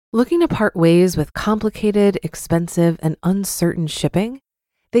Looking to part ways with complicated, expensive, and uncertain shipping?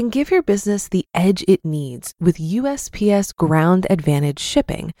 Then give your business the edge it needs with USPS Ground Advantage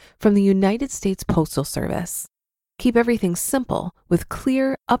shipping from the United States Postal Service. Keep everything simple with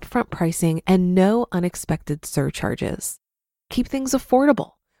clear, upfront pricing and no unexpected surcharges. Keep things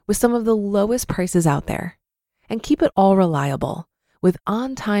affordable with some of the lowest prices out there. And keep it all reliable with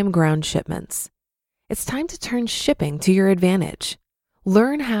on-time ground shipments. It's time to turn shipping to your advantage.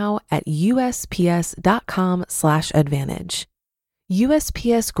 Learn how at USPS.com/advantage.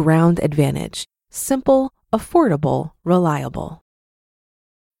 USPS Ground Advantage. Simple, affordable, reliable.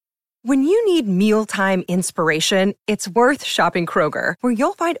 When you need mealtime inspiration, it's worth shopping Kroger, where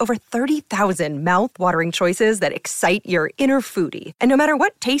you'll find over 30,000 mouth-watering choices that excite your inner foodie. And no matter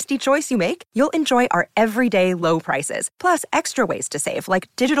what tasty choice you make, you'll enjoy our everyday low prices, plus extra ways to save, like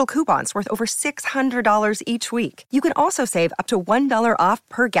digital coupons worth over $600 each week. You can also save up to $1 off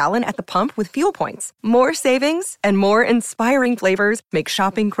per gallon at the pump with fuel points. More savings and more inspiring flavors make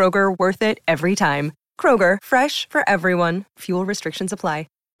shopping Kroger worth it every time. Kroger, fresh for everyone. Fuel restrictions apply.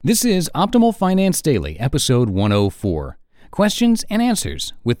 This is Optimal Finance Daily, episode 104. Questions and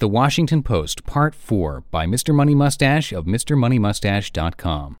Answers with the Washington Post, Part 4, by Mr. Money Mustache of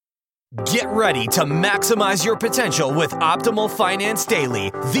MrMoneyMustache.com. Get ready to maximize your potential with Optimal Finance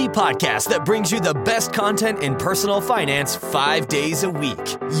Daily, the podcast that brings you the best content in personal finance 5 days a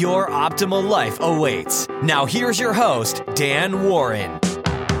week. Your optimal life awaits. Now here's your host, Dan Warren.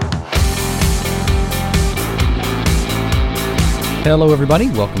 Hello, everybody.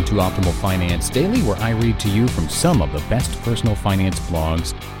 Welcome to Optimal Finance Daily, where I read to you from some of the best personal finance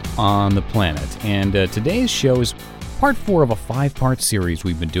blogs on the planet. And today's show is part 4 of a 5-part series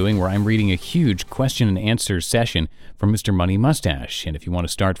we've been doing, where I'm reading a huge question and answer session from Mr. Money Mustache. And if you want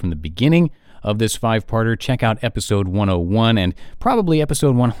to start from the beginning of this 5-parter, check out episode 101 and probably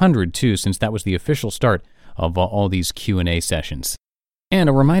episode 100 too, since that was the official start of all these Q&A sessions. And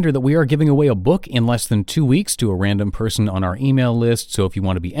a reminder that we are giving away a book in less than 2 weeks to a random person on our email list. So if you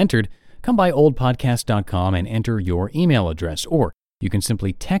want to be entered, come by oldpodcast.com and enter your email address. Or you can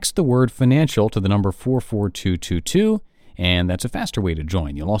simply text the word financial to the number 44222, and that's a faster way to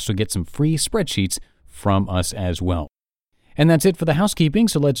join. You'll also get some free spreadsheets from us as well. And that's it for the housekeeping,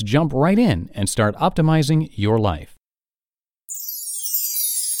 so let's jump right in and start optimizing your life.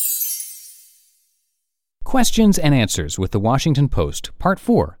 Questions and Answers with the Washington Post, Part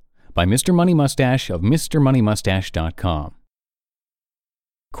 4, by Mr. Money Mustache of MrMoneyMustache.com.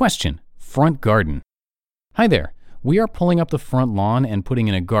 Question: Front garden. Hi there. We are pulling up the front lawn and putting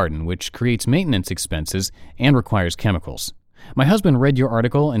in a garden, which creates maintenance expenses and requires chemicals. My husband read your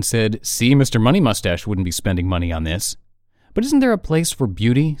article and said, "See, Mr. Money Mustache wouldn't be spending money on this." But isn't there a place for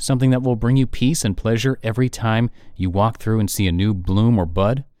beauty, something that will bring you peace and pleasure every time you walk through and see a new bloom or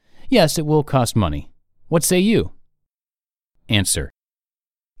bud? Yes, it will cost money. What say you? Answer: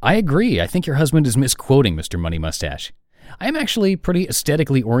 I agree. I think your husband is misquoting Mr. Money Mustache. I am actually pretty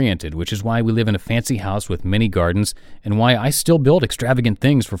aesthetically oriented, which is why we live in a fancy house with many gardens and why I still build extravagant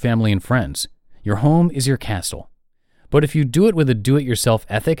things for family and friends. Your home is your castle. But if you do it with a do-it-yourself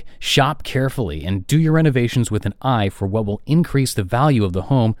ethic, shop carefully and do your renovations with an eye for what will increase the value of the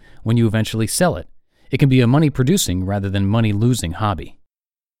home when you eventually sell it. It can be a money-producing rather than money-losing hobby.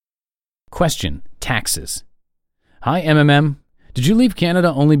 Question: Taxes. Hi, MMM. Did you leave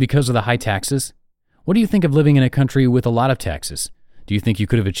Canada only because of the high taxes? What do you think of living in a country with a lot of taxes? Do you think you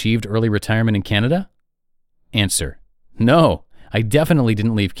could have achieved early retirement in Canada? Answer: No, I definitely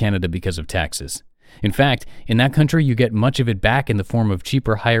didn't leave Canada because of taxes. In fact, in that country you get much of it back in the form of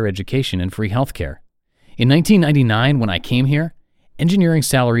cheaper higher education and free healthcare. In 1999, when I came here, engineering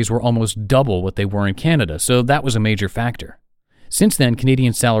salaries were almost double what they were in Canada, so that was a major factor. Since then,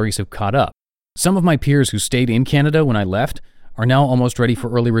 Canadian salaries have caught up. Some of my peers who stayed in Canada when I left are now almost ready for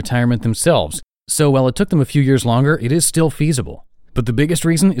early retirement themselves. So while it took them a few years longer, it is still feasible. But the biggest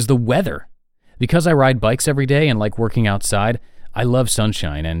reason is the weather. Because I ride bikes every day and like working outside, I love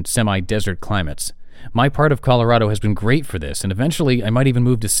sunshine and semi-desert climates. My part of Colorado has been great for this, and eventually I might even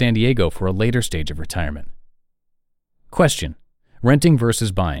move to San Diego for a later stage of retirement. Question: Renting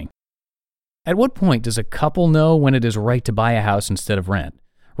versus buying. At what point does a couple know when it is right to buy a house instead of rent?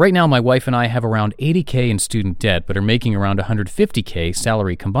 Right now, my wife and I have around $80K in student debt, but are making around $150K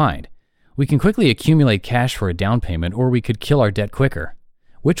salary combined. We can quickly accumulate cash for a down payment, or we could kill our debt quicker.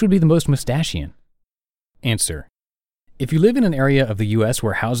 Which would be the most mustachian? Answer: If you live in an area of the U.S.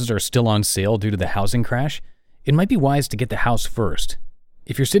 where houses are still on sale due to the housing crash, it might be wise to get the house first.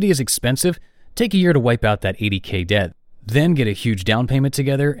 If your city is expensive, take a year to wipe out that $80K debt. Then get a huge down payment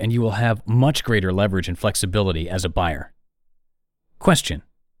together and you will have much greater leverage and flexibility as a buyer. Question: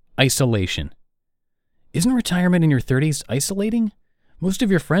 Isolation. Isn't retirement in your 30s isolating? Most of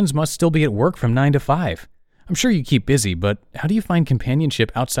your friends must still be at work from 9 to 5. I'm sure you keep busy, but how do you find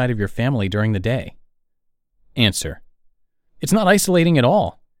companionship outside of your family during the day? Answer. It's not isolating at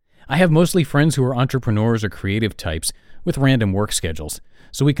all. I have mostly friends who are entrepreneurs or creative types with random work schedules,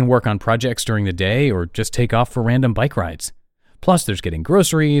 so we can work on projects during the day or just take off for random bike rides. Plus, there's getting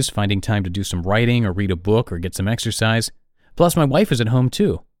groceries, finding time to do some writing or read a book or get some exercise. Plus, my wife is at home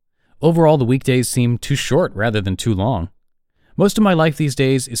too. Overall, the weekdays seem too short rather than too long. Most of my life these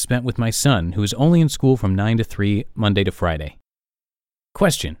days is spent with my son, who is only in school from 9 to 3, Monday to Friday.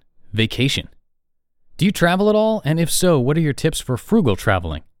 Question. Vacation. Do you travel at all? And if so, what are your tips for frugal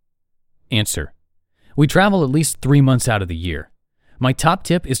traveling? Answer. We travel at least 3 months out of the year. My top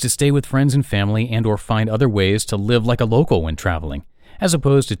tip is to stay with friends and family and/or find other ways to live like a local when traveling, as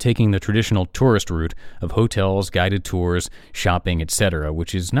opposed to taking the traditional tourist route of hotels, guided tours, shopping, etc.,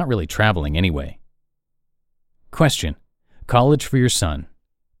 which is not really traveling anyway. Question. College for your son.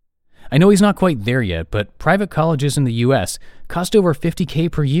 I know he's not quite there yet, but private colleges in the U.S. cost over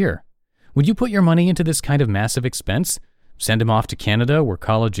 $50,000 per year. Would you put your money into this kind of massive expense? Send him off to Canada, where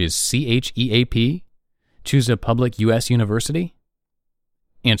college is CHEAP? Choose a public U.S. university?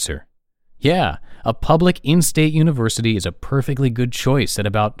 Answer. Yeah, a public in-state university is a perfectly good choice at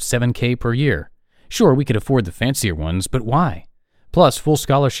about $7,000 per year. Sure, we could afford the fancier ones, but why? Plus, full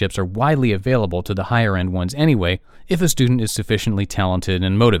scholarships are widely available to the higher-end ones anyway if a student is sufficiently talented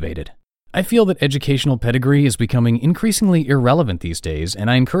and motivated. I feel that educational pedigree is becoming increasingly irrelevant these days,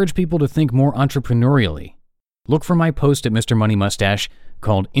 and I encourage people to think more entrepreneurially. Look for my post at Mr. Money Mustache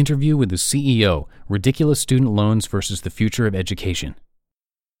called Interview with the CEO, Ridiculous Student Loans versus the Future of Education.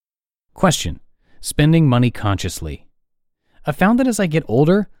 Question. Spending money consciously. I found that as I get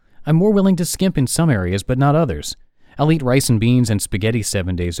older, I'm more willing to skimp in some areas but not others. I'll eat rice and beans and spaghetti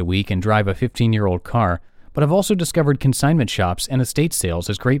 7 days a week and drive a 15-year-old car, but I've also discovered consignment shops and estate sales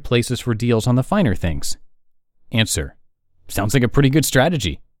as great places for deals on the finer things. Answer. Sounds like a pretty good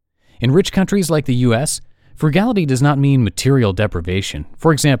strategy. In rich countries like the U.S., frugality does not mean material deprivation.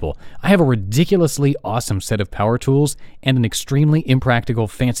 For example, I have a ridiculously awesome set of power tools and an extremely impractical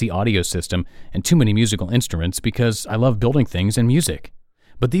fancy audio system and too many musical instruments because I love building things and music.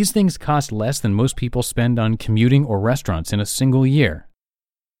 But these things cost less than most people spend on commuting or restaurants in a single year.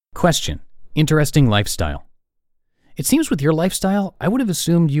 Question. Interesting lifestyle. It seems with your lifestyle, I would have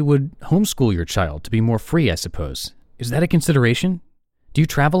assumed you would homeschool your child to be more free, I suppose. Is that a consideration? Do you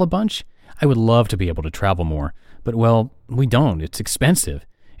travel a bunch? I would love to be able to travel more, but well, we don't. It's expensive,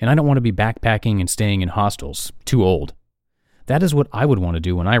 and I don't want to be backpacking and staying in hostels. Too old. That is what I would want to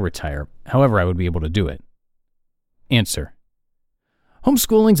do when I retire, however I would be able to do it. Answer.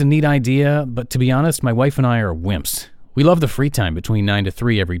 Homeschooling's a neat idea, but to be honest, my wife and I are wimps. We love the free time between 9 to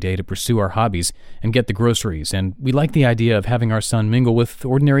 3 every day to pursue our hobbies and get the groceries, and we like the idea of having our son mingle with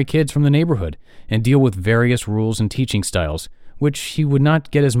ordinary kids from the neighborhood and deal with various rules and teaching styles, which he would not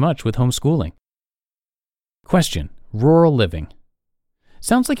get as much with homeschooling. Question. Rural living.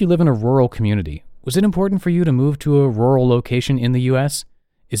 Sounds like you live in a rural community. Was it important for you to move to a rural location in the U.S.?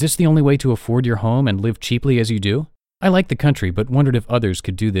 Is this the only way to afford your home and live cheaply as you do? I like the country, but wondered if others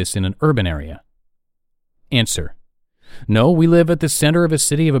could do this in an urban area. Answer. No, we live at the center of a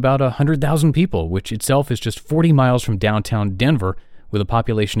city of about 100,000 people, which itself is just 40 miles from downtown Denver with a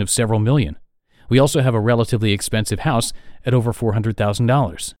population of several million. We also have a relatively expensive house at over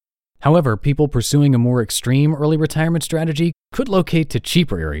 $400,000. However, people pursuing a more extreme early retirement strategy could locate to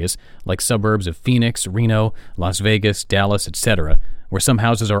cheaper areas like suburbs of Phoenix, Reno, Las Vegas, Dallas, etc., where some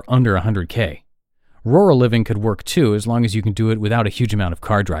houses are under $100,000. Rural living could work too, as long as you can do it without a huge amount of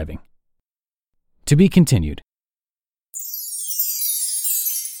car driving. To be continued.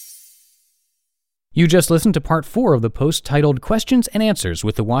 You just listened to part 4 of the post titled Questions and Answers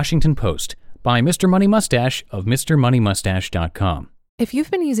with the Washington Post by Mr. Money Mustache of MrMoneyMustache.com. If you've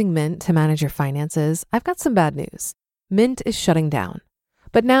been using Mint to manage your finances, I've got some bad news. Mint is shutting down.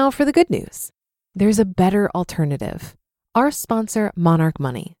 But now for the good news. There's a better alternative. Our sponsor, Monarch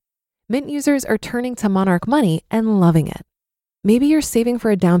Money. Mint users are turning to Monarch Money and loving it. Maybe you're saving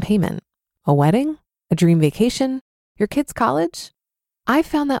for a down payment, a wedding, a dream vacation, your kid's college. I've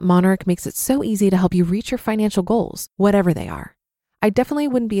found that Monarch makes it so easy to help you reach your financial goals, whatever they are. I definitely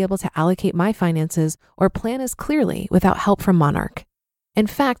wouldn't be able to allocate my finances or plan as clearly without help from Monarch. In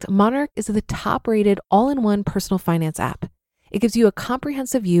fact, Monarch is the top-rated all-in-one personal finance app. It gives you a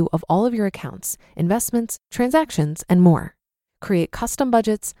comprehensive view of all of your accounts, investments, transactions, and more. Create custom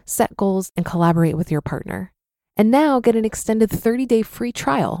budgets, set goals, and collaborate with your partner. And now get an extended 30-day free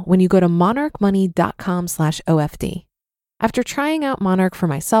trial when you go to monarchmoney.com/OFD. After trying out Monarch for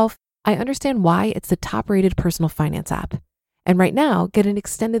myself, I understand why it's the top-rated personal finance app. And right now, get an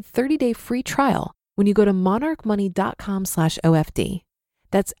extended 30-day free trial when you go to monarchmoney.com/OFD.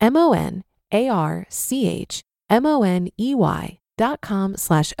 That's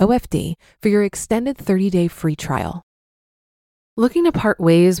monarchmoney.com/OFD for your extended 30-day free trial. Looking to part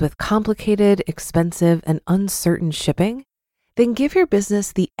ways with complicated, expensive, and uncertain shipping? Then give your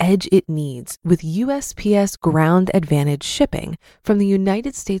business the edge it needs with USPS Ground Advantage shipping from the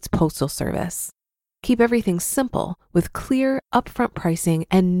United States Postal Service. Keep everything simple with clear, upfront pricing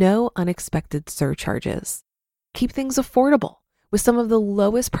and no unexpected surcharges. Keep things affordable with some of the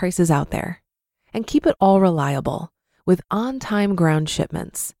lowest prices out there. And keep it all reliable with on-time ground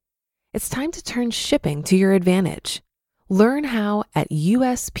shipments. It's time to turn shipping to your advantage. Learn how at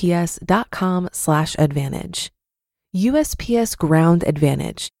USPS.com/advantage. USPS Ground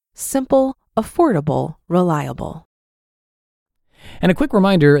Advantage. Simple, affordable, reliable. And a quick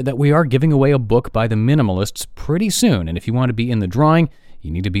reminder that we are giving away a book by the Minimalists pretty soon. And if you want to be in the drawing,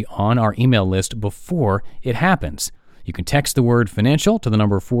 you need to be on our email list before it happens. You can text the word financial to the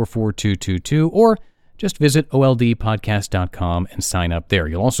number 44222 or just visit oldpodcast.com and sign up there.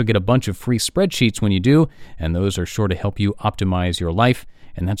 You'll also get a bunch of free spreadsheets when you do, and those are sure to help you optimize your life.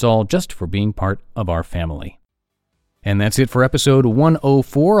 And that's all just for being part of our family. And that's it for episode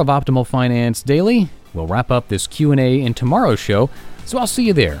 104 of Optimal Finance Daily. We'll wrap up this Q&A in tomorrow's show, so I'll see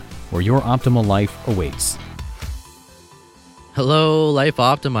you there, where your optimal life awaits. Hello, Life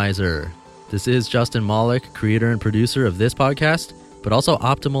Optimizer. This is Justin Malik, creator and producer of this podcast, but also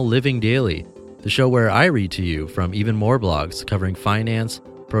Optimal Living Daily, the show where I read to you from even more blogs covering finance,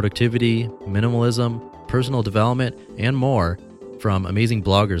 productivity, minimalism, personal development, and more from amazing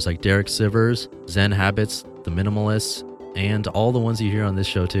bloggers like Derek Sivers, Zen Habits, The Minimalists, and all the ones you hear on this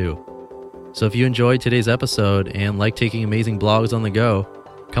show too. So if you enjoyed today's episode and like taking amazing blogs on the go,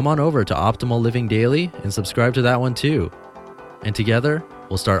 come on over to Optimal Living Daily and subscribe to that one too. And together,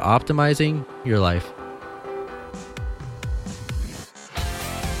 we'll start optimizing your life.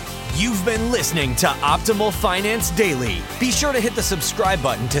 You've been listening to Optimal Finance Daily. Be sure to hit the subscribe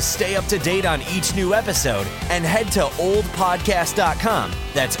button to stay up to date on each new episode and head to oldpodcast.com.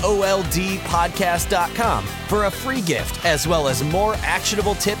 That's oldpodcast.com for a free gift as well as more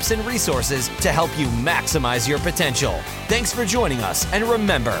actionable tips and resources to help you maximize your potential. Thanks for joining us, and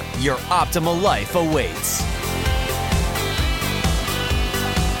remember, your optimal life awaits.